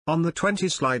On the 20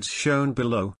 slides shown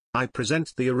below, I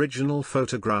present the original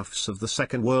photographs of the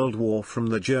Second World War from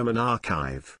the German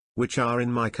archive, which are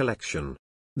in my collection.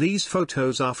 These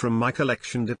photos are from my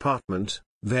collection department,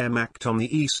 Wehrmacht on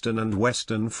the Eastern and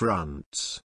Western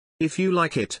Fronts. If you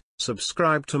like it,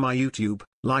 subscribe to my YouTube,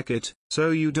 like it,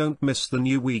 so you don't miss the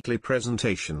new weekly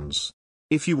presentations.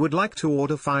 If you would like to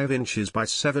order 5 inches by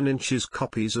 7 inches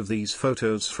copies of these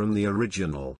photos from the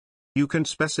original, you can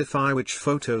specify which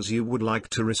photos you would like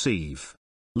to receive.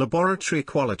 Laboratory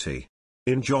quality.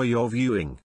 Enjoy your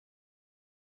viewing.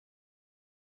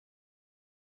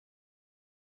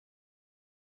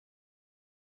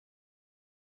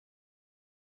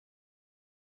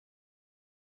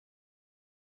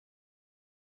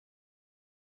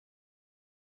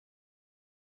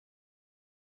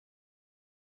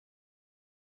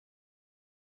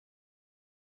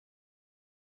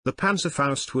 The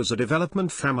Panzerfaust was a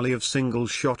development family of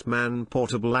single-shot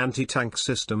man-portable anti-tank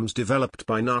systems developed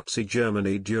by Nazi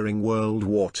Germany during World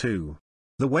War II.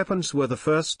 The weapons were the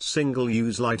first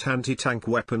single-use light anti-tank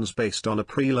weapons based on a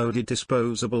preloaded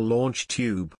disposable launch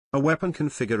tube, a weapon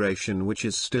configuration which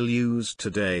is still used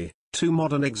today, 2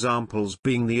 modern examples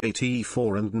being the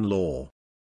AT-4 and NLAW.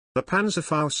 The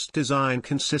Panzerfaust design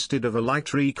consisted of a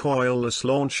light recoilless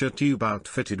launcher tube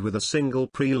outfitted with a single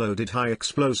preloaded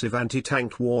high-explosive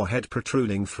anti-tank warhead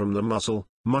protruding from the muzzle,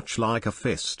 much like a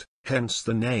fist, hence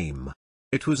the name.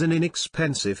 It was an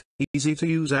inexpensive,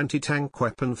 easy-to-use anti-tank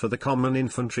weapon for the common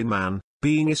infantryman,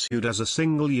 being issued as a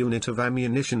single unit of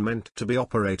ammunition meant to be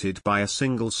operated by a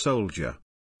single soldier.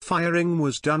 Firing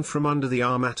was done from under the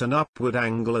arm at an upward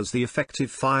angle as the effective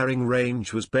firing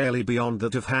range was barely beyond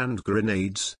that of hand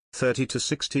grenades, 30 to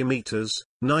 60 meters,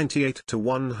 98 to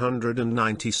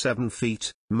 197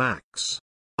 feet, max.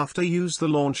 After use the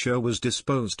launcher was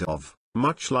disposed of,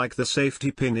 much like the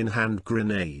safety pin in hand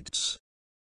grenades.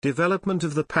 Development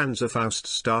of the Panzerfaust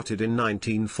started in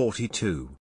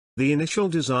 1942. The initial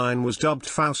design was dubbed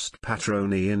Faust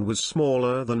Patroni and was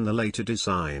smaller than the later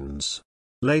designs.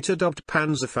 Later dubbed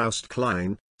Panzerfaust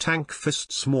Klein, Tank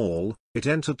Fist Small, it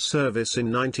entered service in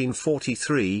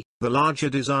 1943, the larger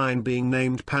design being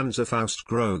named Panzerfaust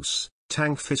Gross,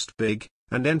 Tank Fist Big,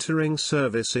 and entering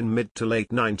service in mid to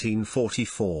late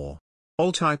 1944.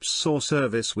 All types saw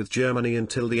service with Germany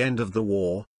until the end of the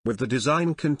war, with the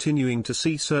design continuing to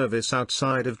see service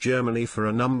outside of Germany for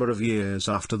a number of years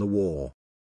after the war.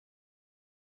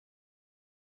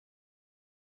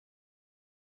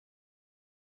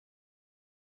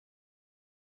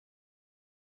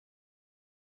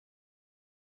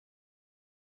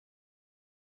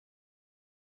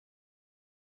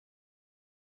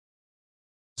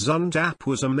 Zündapp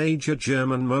was a major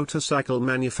German motorcycle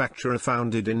manufacturer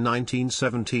founded in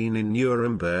 1917 in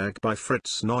Nuremberg by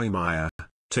Fritz Neumeier,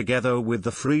 together with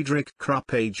the Friedrich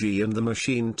Krupp AG and the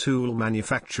machine tool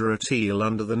manufacturer Thiel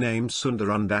under the name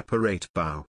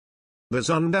Sonderapparatbau. The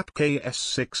Zündapp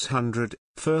KS600,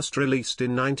 first released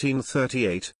in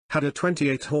 1938, had a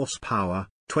 28 horsepower,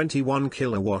 21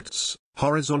 kilowatts,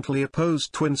 horizontally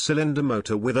opposed twin-cylinder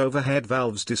motor with overhead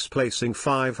valves displacing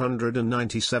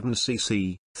 597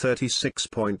 cc,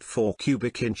 36.4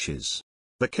 cubic inches.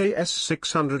 The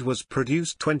KS600 was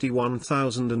produced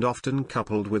 21,000 and often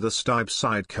coupled with a Stibe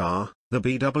sidecar, the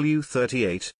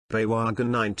BW38,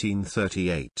 Bauwagen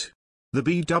 1938. The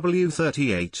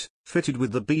BW38, fitted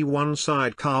with the B1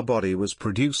 sidecar body, was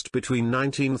produced between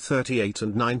 1938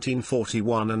 and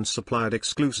 1941 and supplied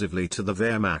exclusively to the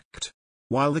Wehrmacht.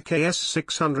 While the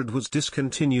KS600 was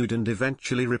discontinued and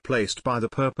eventually replaced by the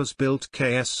purpose-built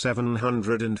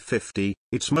KS750,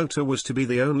 its motor was to be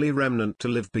the only remnant to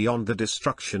live beyond the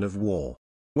destruction of war.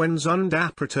 When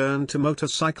Zündapp returned to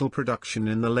motorcycle production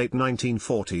in the late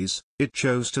 1940s, it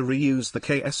chose to reuse the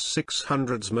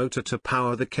KS600's motor to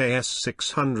power the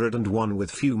KS601 with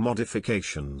few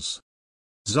modifications.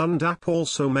 Zündapp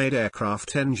also made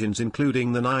aircraft engines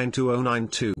including the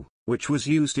 92092, which was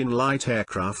used in light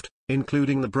aircraft,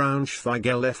 including the Braunschweig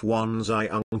LF-1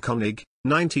 Ziehungkönig,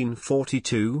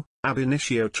 1942, ab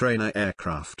initio trainer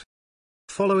aircraft.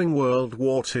 Following World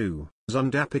War II,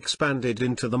 Zündapp expanded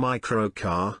into the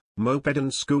microcar, moped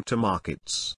and scooter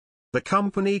markets. The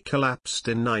company collapsed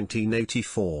in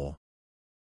 1984.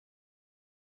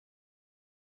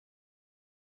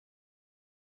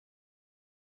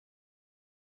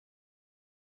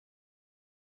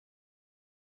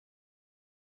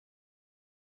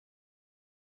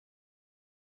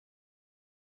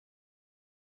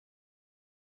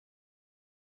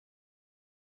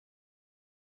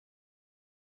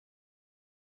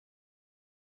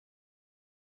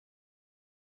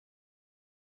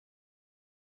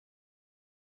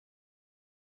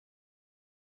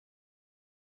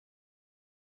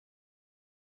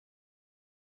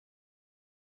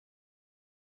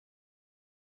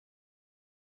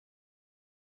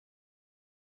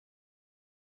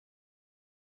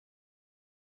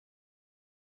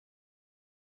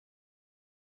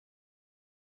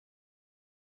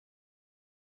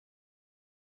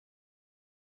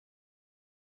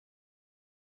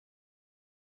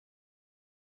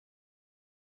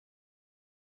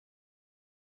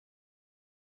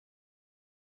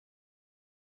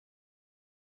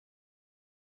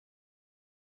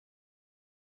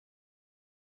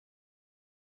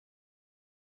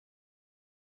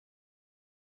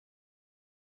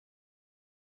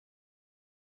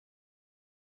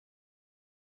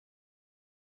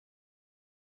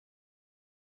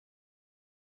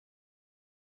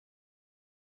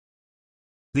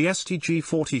 The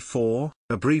STG-44,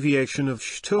 abbreviation of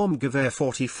Sturmgewehr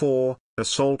 44,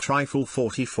 Assault Rifle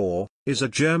 44, is a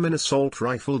German assault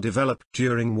rifle developed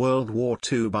during World War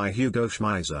II by Hugo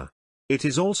Schmeisser. It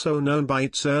is also known by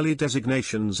its early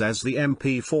designations as the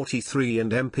MP-43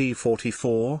 and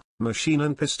MP-44,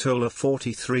 Maschinenpistole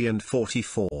 43 and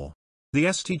 44. The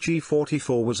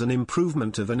STG-44 was an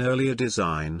improvement of an earlier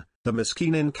design, the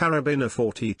Maschinenkarabiner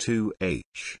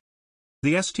 42H.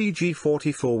 The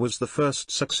STG-44 was the first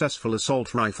successful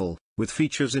assault rifle, with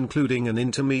features including an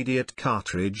intermediate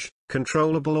cartridge,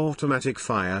 controllable automatic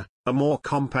fire, a more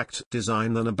compact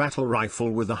design than a battle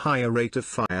rifle with a higher rate of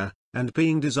fire, and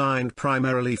being designed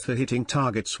primarily for hitting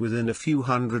targets within a few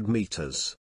hundred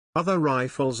meters. Other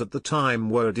rifles at the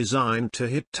time were designed to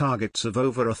hit targets of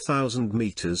over 1,000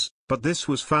 meters, but this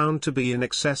was found to be in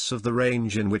excess of the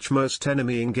range in which most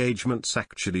enemy engagements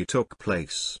actually took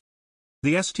place.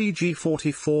 The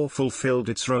STG-44 fulfilled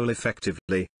its role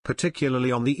effectively,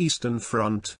 particularly on the Eastern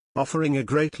Front, offering a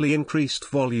greatly increased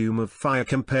volume of fire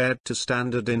compared to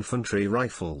standard infantry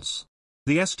rifles.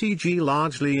 The STG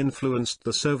largely influenced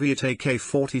the Soviet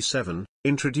AK-47,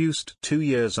 introduced 2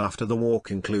 years after the war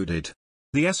concluded.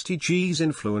 The STG's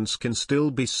influence can still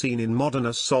be seen in modern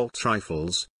assault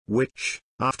rifles, which,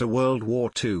 after World War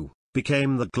II,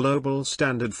 became the global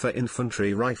standard for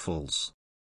infantry rifles.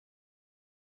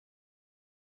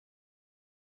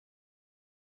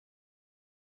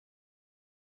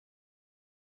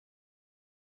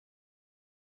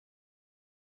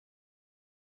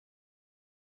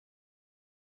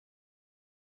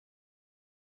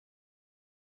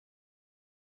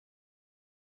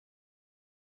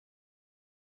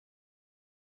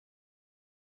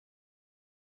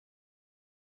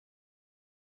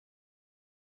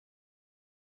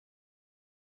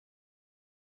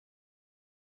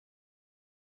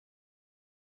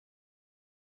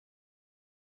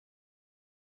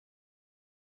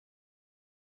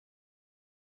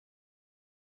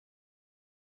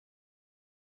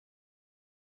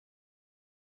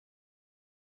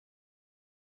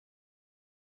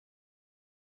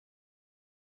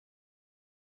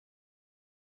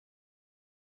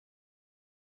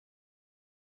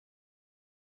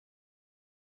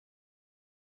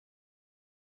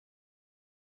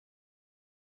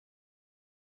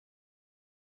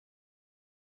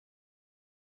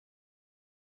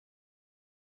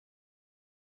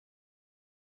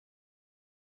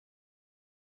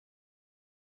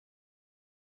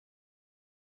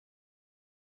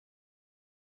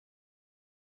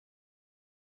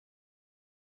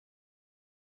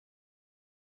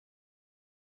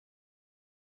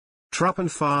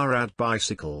 Truppenfahrrad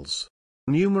bicycles.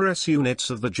 Numerous units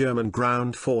of the German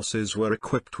ground forces were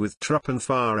equipped with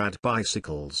Truppenfahrrad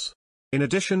bicycles. In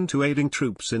addition to aiding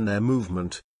troops in their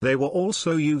movement, they were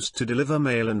also used to deliver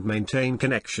mail and maintain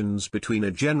connections between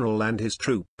a general and his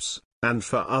troops, and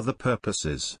for other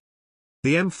purposes.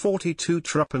 The M42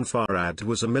 Truppenfahrrad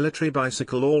was a military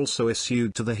bicycle also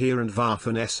issued to the Heer and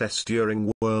Waffen-SS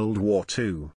during World War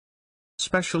II.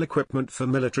 Special equipment for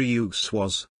military use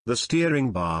was the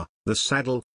steering bar, the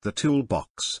saddle, the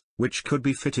toolbox, which could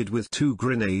be fitted with 2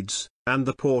 grenades, and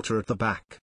the porter at the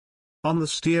back. On the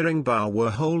steering bar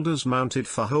were holders mounted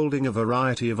for holding a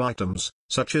variety of items,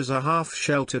 such as a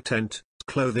half-shelter tent,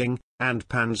 clothing, and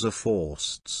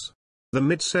Panzerfausts. The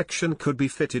midsection could be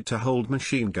fitted to hold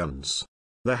machine guns.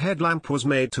 The headlamp was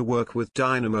made to work with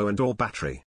dynamo and/or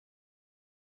battery.